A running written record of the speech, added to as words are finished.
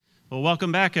Well,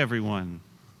 welcome back, everyone.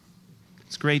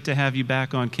 It's great to have you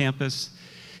back on campus,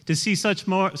 to see so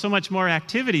much more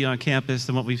activity on campus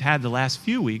than what we've had the last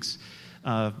few weeks.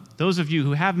 Those of you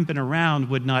who haven't been around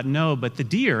would not know, but the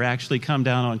deer actually come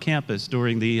down on campus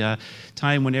during the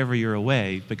time whenever you're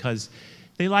away, because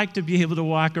they like to be able to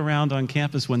walk around on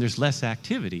campus when there's less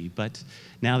activity. But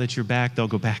now that you're back, they'll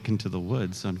go back into the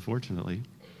woods, unfortunately.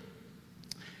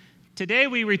 Today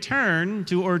we return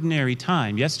to ordinary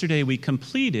time. Yesterday we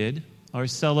completed our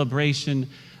celebration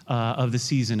of the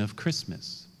season of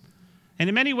Christmas. And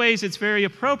in many ways it's very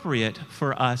appropriate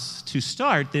for us to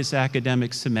start this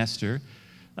academic semester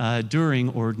during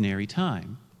ordinary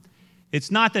time.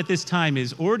 It's not that this time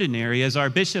is ordinary. As our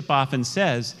bishop often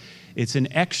says, it's an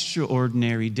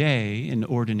extraordinary day in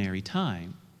ordinary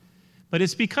time. But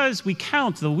it's because we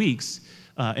count the weeks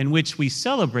in which we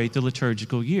celebrate the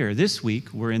liturgical year. This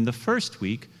week, we're in the first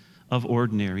week of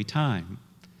ordinary time.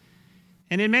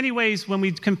 And in many ways, when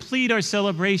we complete our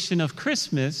celebration of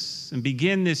Christmas and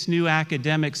begin this new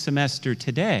academic semester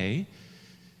today,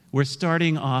 we're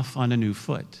starting off on a new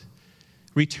foot,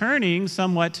 returning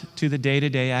somewhat to the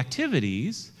day-to-day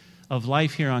activities of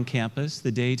life here on campus,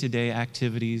 the day-to-day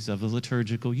activities of the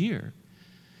liturgical year,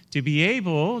 to be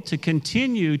able to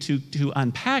continue to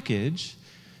unpackage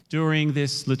during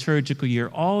this liturgical year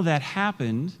all that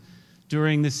happened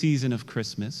during the season of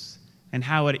Christmas and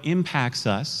how it impacts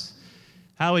us,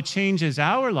 how it changes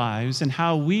our lives, and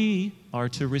how we are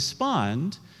to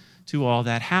respond to all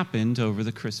that happened over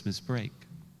the Christmas break.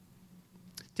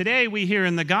 Today we hear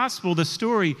in the gospel the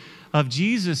story of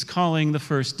Jesus calling the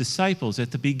first disciples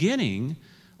at the beginning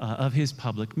of his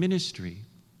public ministry.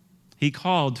 He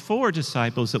called 4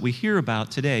 disciples that we hear about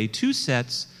today, 2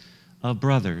 sets of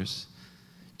brothers,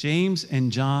 James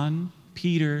and John,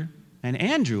 Peter and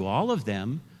Andrew, all of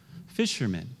them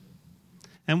fishermen.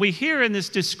 And we hear in this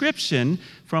description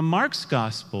from Mark's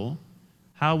gospel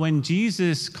how when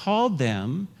Jesus called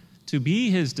them to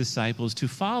be his disciples, to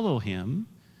follow him,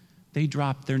 they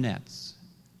dropped their nets.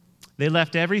 They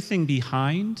left everything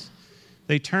behind.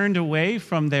 They turned away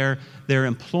from their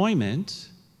employment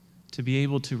to be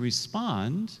able to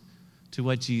respond to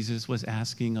what Jesus was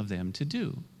asking of them to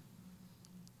do.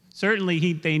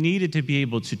 Certainly, they needed to be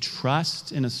able to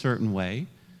trust in a certain way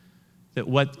that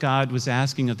what God was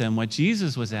asking of them, what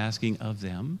Jesus was asking of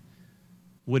them,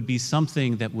 would be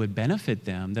something that would benefit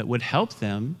them, that would help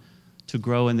them to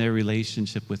grow in their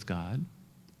relationship with God,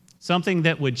 something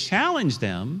that would challenge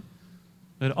them,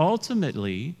 but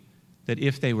ultimately, that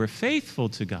if they were faithful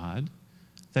to God,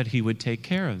 that he would take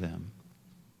care of them.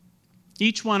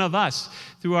 Each one of us,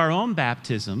 through our own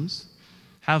baptisms,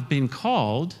 have been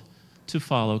called to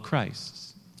follow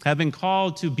Christ, have been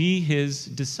called to be his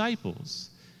disciples.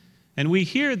 And we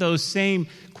hear those same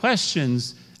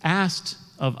questions asked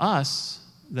of us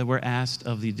that were asked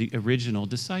of the original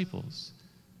disciples.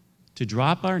 To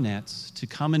drop our nets, to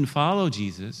come and follow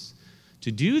Jesus,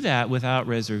 to do that without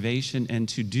reservation, and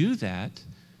to do that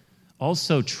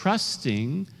also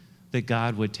trusting that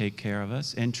God would take care of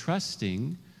us and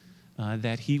trusting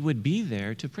that he would be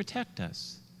there to protect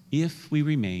us if we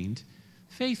remained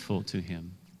faithful to him.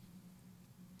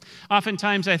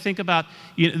 Oftentimes I think about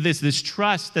this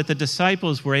trust that the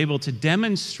disciples were able to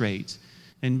demonstrate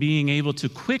in being able to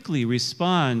quickly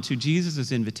respond to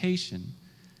Jesus' invitation.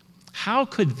 How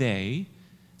could they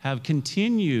have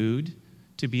continued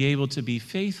to be able to be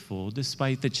faithful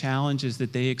despite the challenges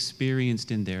that they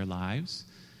experienced in their lives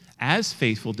as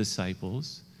faithful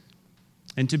disciples,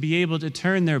 and to be able to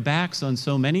turn their backs on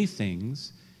so many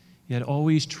things, yet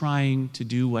always trying to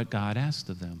do what God asked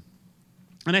of them?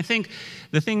 And I think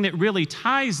the thing that really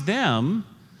ties them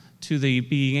to the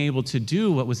being able to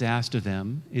do what was asked of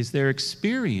them is their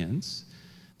experience,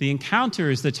 the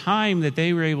encounters, the time that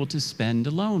they were able to spend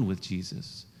alone with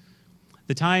Jesus,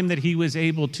 the time that he was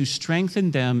able to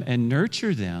strengthen them and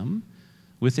nurture them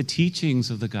with the teachings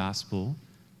of the gospel,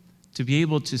 to be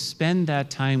able to spend that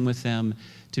time with them,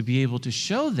 to be able to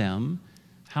show them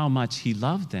how much he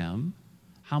loved them,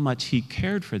 how much he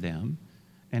cared for them,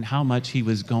 and how much he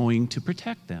was going to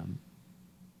protect them.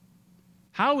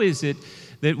 How is it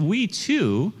that we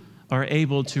too are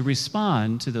able to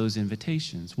respond to those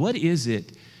invitations? What is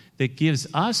it that gives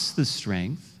us the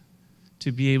strength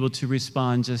to be able to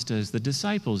respond just as the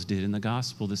disciples did in the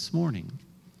gospel this morning?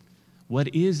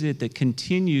 What is it that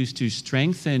continues to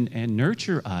strengthen and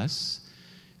nurture us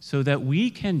so that we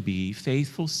can be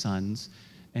faithful sons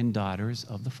and daughters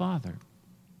of the Father?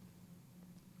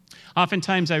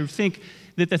 Oftentimes I think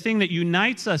that the thing that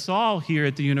unites us all here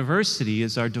at the university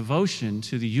is our devotion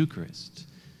to the Eucharist.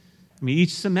 I mean,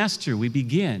 each semester we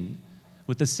begin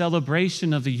with the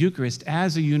celebration of the Eucharist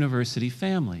as a university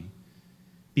family.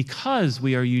 because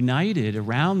we are united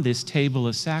around this table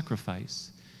of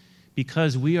sacrifice,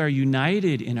 because we are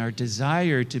united in our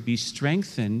desire to be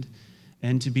strengthened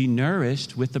and to be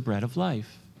nourished with the bread of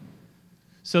life,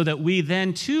 so that we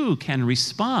then too can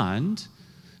respond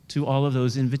to all of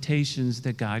those invitations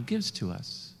that God gives to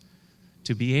us,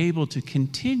 to be able to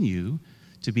continue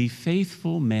to be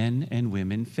faithful men and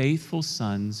women, faithful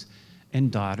sons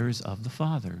and daughters of the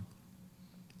Father.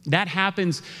 That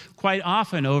happens quite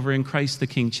often over in Christ the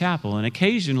King Chapel, and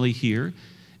occasionally here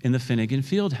in the Finnegan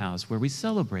Fieldhouse, where we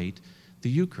celebrate the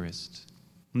Eucharist.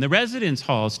 In the residence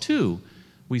halls, too,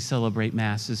 we celebrate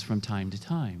Masses from time to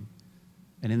time.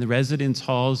 And in the residence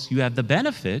halls, you have the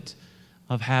benefit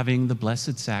of having the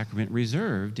Blessed Sacrament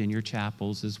reserved in your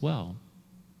chapels as well.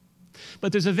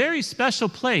 But there's a very special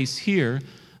place here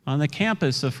on the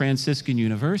campus of Franciscan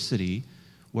University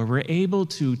where we're able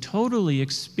to totally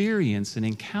experience and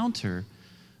encounter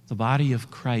the body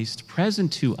of Christ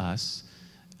present to us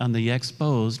on the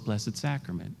exposed Blessed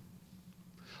Sacrament.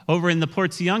 Over in the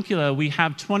Portiuncula, we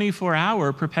have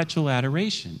 24-hour Perpetual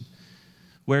Adoration,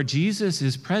 where Jesus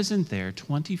is present there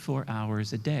 24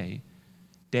 hours a day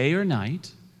or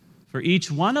night, for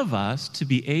each one of us to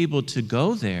be able to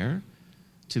go there,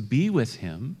 to be with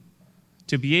him,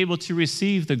 to be able to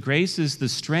receive the graces, the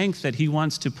strength that he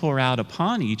wants to pour out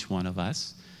upon each one of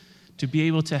us, to be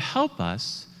able to help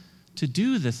us to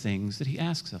do the things that he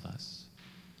asks of us,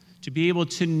 to be able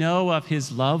to know of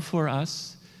his love for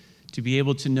us, to be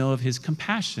able to know of his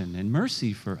compassion and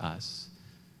mercy for us,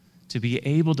 to be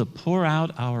able to pour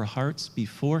out our hearts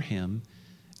before him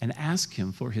and ask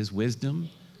him for his wisdom,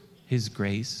 his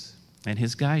grace, and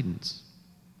his guidance.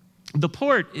 The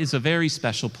port is a very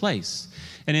special place.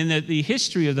 And in the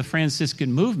history of the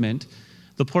Franciscan movement,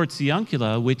 the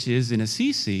Portiuncula, which is in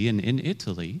Assisi in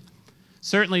Italy,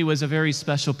 certainly was a very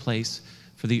special place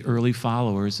for the early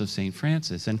followers of St.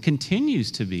 Francis and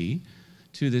continues to be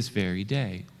to this very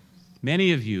day.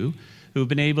 Many of you who have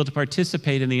been able to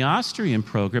participate in the Austrian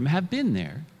program have been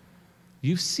there.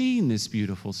 You've seen this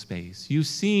beautiful space. You've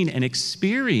seen and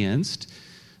experienced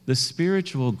the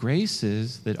spiritual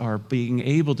graces that are being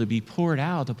able to be poured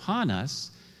out upon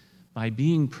us by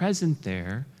being present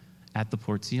there at the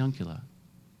Portiuncula.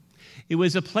 It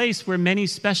was a place where many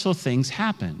special things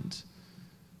happened.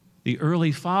 The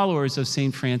early followers of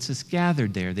St. Francis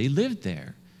gathered there. They lived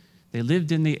there. They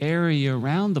lived in the area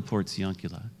around the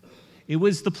Portiuncula. It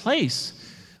was the place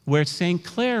where St.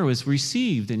 Clare was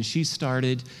received, and she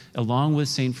started, along with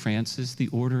St. Francis, the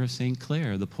Order of St.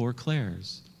 Clare, the Poor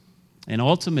Clares. And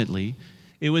ultimately,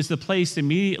 it was the place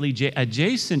immediately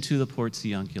adjacent to the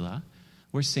Portiuncula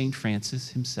where St. Francis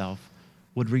himself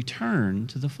would return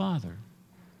to the Father.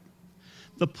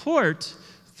 The port,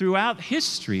 throughout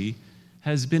history,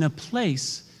 has been a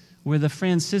place where the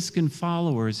Franciscan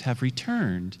followers have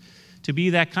returned to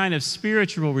be that kind of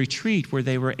spiritual retreat where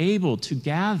they were able to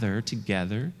gather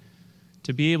together,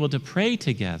 to be able to pray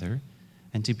together,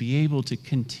 and to be able to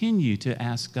continue to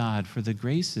ask God for the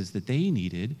graces that they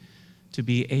needed to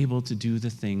be able to do the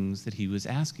things that he was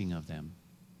asking of them.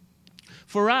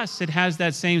 For us, it has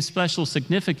that same special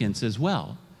significance as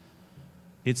well.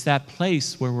 It's that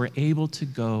place where we're able to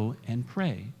go and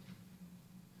pray.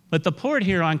 But the port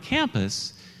here on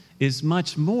campus is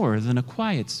much more than a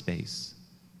quiet space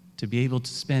to be able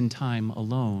to spend time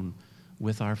alone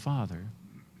with our Father.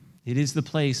 It is the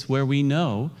place where we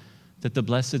know that the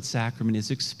Blessed Sacrament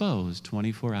is exposed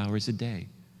 24 hours a day.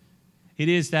 It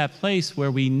is that place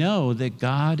where we know that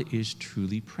God is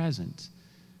truly present.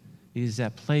 It is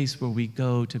that place where we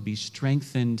go to be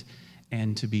strengthened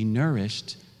and to be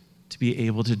nourished, to be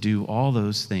able to do all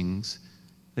those things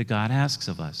that God asks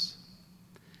of us.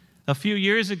 A few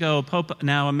years ago, Pope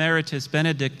now Emeritus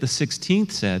Benedict XVI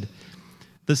said,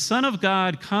 "The Son of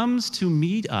God comes to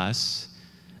meet us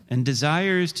and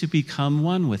desires to become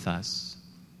one with us."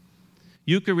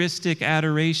 Eucharistic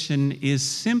adoration is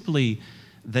simply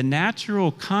the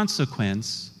natural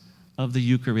consequence of the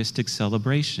Eucharistic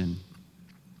celebration,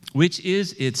 which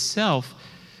is itself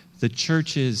the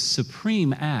Church's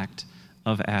supreme act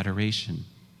of adoration.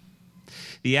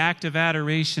 The act of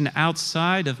adoration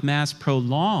outside of Mass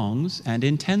prolongs and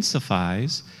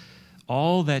intensifies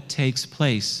all that takes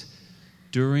place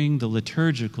during the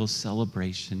liturgical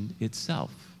celebration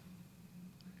itself.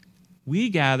 We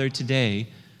gather today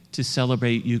to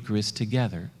celebrate Eucharist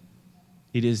together.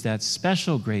 It is that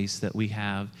special grace that we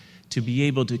have to be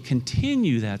able to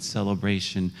continue that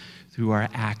celebration through our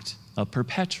act of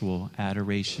perpetual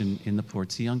adoration in the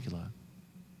Portiuncula.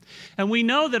 And we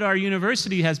know that our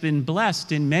university has been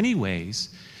blessed in many ways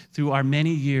through our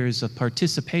many years of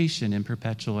participation in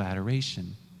perpetual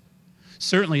adoration.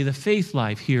 Certainly, the faith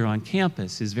life here on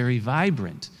campus is very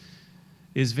vibrant,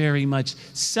 is very much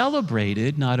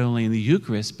celebrated, not only in the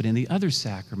Eucharist, but in the other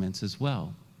sacraments as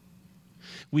well.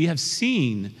 We have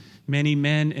seen many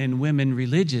men and women,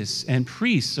 religious and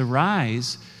priests,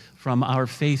 arise from our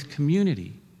faith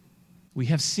community. We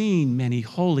have seen many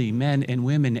holy men and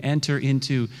women enter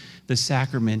into the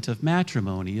sacrament of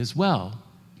matrimony as well,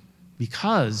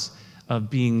 because of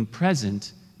being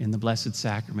present in the Blessed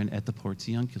Sacrament at the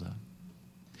Portiuncula.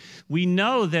 We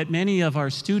know that many of our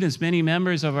students, many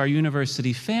members of our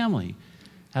university family,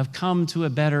 have come to a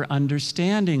better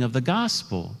understanding of the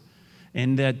gospel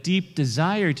and that deep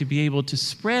desire to be able to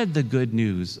spread the good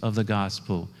news of the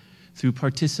gospel through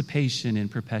participation in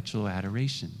perpetual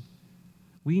adoration.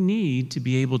 We need to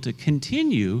be able to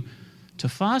continue to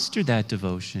foster that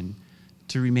devotion,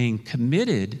 to remain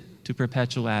committed to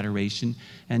perpetual adoration,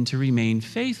 and to remain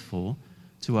faithful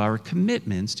to our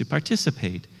commitments to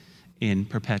participate in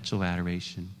perpetual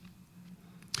adoration.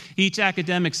 Each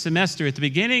academic semester, at the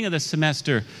beginning of the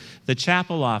semester, the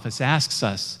chapel office asks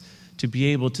us to be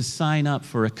able to sign up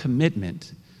for a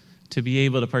commitment, to be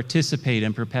able to participate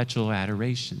in perpetual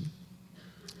adoration.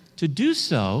 To do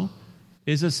so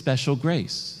is a special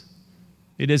grace.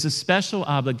 It is a special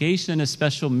obligation, a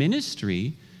special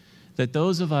ministry that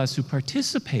those of us who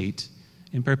participate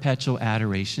in perpetual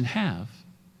adoration have.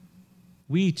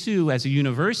 We too, as a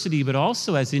university, but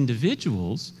also as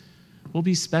individuals, will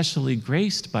be specially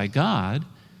graced by God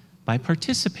by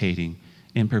participating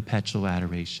in perpetual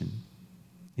adoration.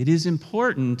 It is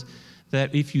important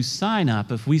that if we sign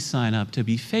up, to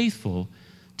be faithful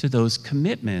to those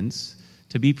commitments,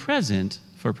 to be present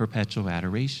for perpetual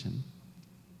adoration.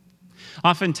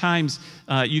 Oftentimes,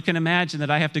 you can imagine that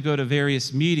I have to go to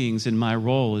various meetings in my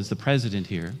role as the president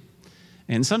here.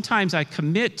 And sometimes I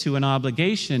commit to an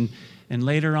obligation, and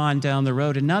later on down the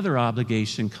road, another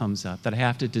obligation comes up that I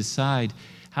have to decide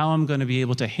how I'm going to be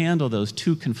able to handle those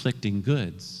two conflicting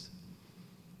goods.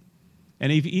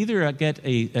 And either I get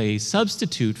a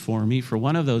substitute for me for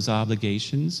one of those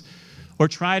obligations, or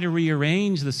try to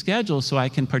rearrange the schedule so I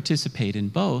can participate in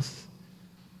both.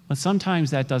 But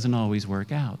sometimes that doesn't always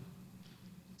work out.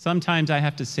 Sometimes I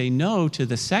have to say no to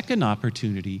the second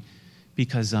opportunity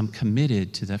because I'm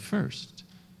committed to the first.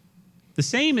 The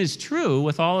same is true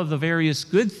with all of the various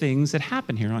good things that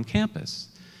happen here on campus.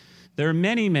 There are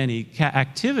many, many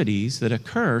activities that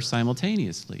occur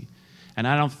simultaneously. And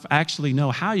I don't actually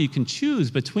know how you can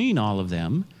choose between all of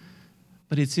them,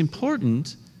 but it's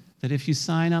important that if you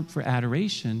sign up for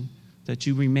adoration, that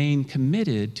you remain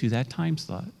committed to that time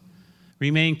slot.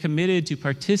 Remain committed to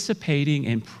participating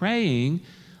and praying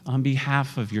on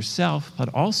behalf of yourself,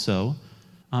 but also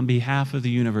on behalf of the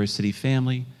university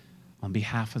family, on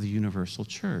behalf of the universal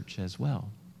church as well.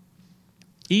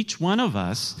 Each one of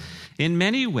us, in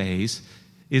many ways,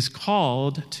 is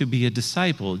called to be a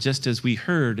disciple, just as we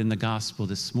heard in the gospel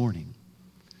this morning.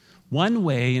 One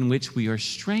way in which we are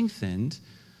strengthened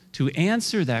to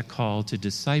answer that call to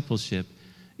discipleship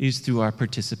is through our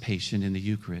participation in the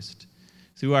Eucharist,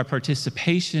 through our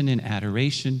participation in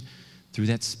adoration, through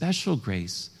that special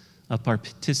grace of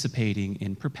participating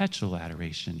in perpetual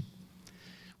adoration.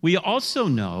 We also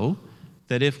know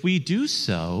that if we do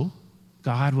so,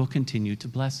 God will continue to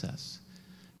bless us.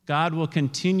 God will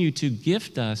continue to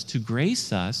gift us, to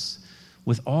grace us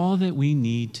with all that we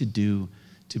need to do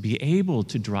to be able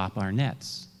to drop our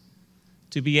nets,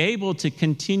 to be able to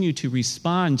continue to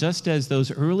respond just as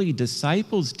those early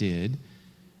disciples did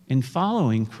in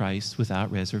following Christ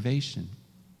without reservation.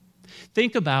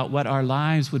 Think about what our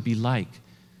lives would be like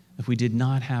if we did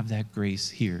not have that grace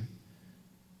here.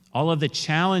 All of the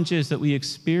challenges that we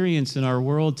experience in our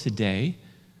world today,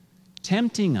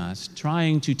 tempting us,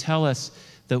 trying to tell us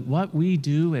that what we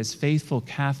do as faithful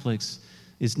Catholics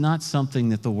is not something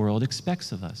that the world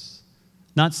expects of us,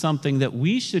 not something that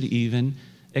we should even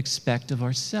expect of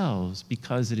ourselves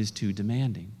because it is too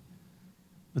demanding.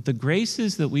 But the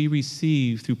graces that we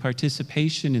receive through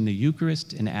participation in the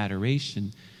Eucharist and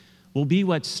adoration will be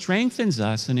what strengthens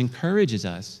us and encourages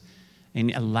us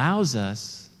and allows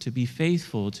us to be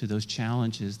faithful to those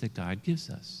challenges that God gives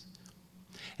us.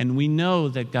 And we know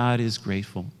that God is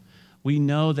grateful. We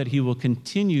know that He will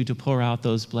continue to pour out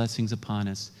those blessings upon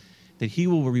us, that He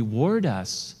will reward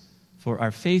us for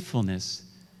our faithfulness,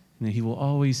 and that He will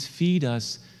always feed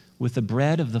us with the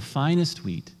bread of the finest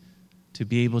wheat to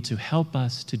be able to help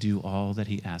us to do all that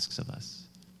He asks of us.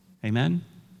 Amen?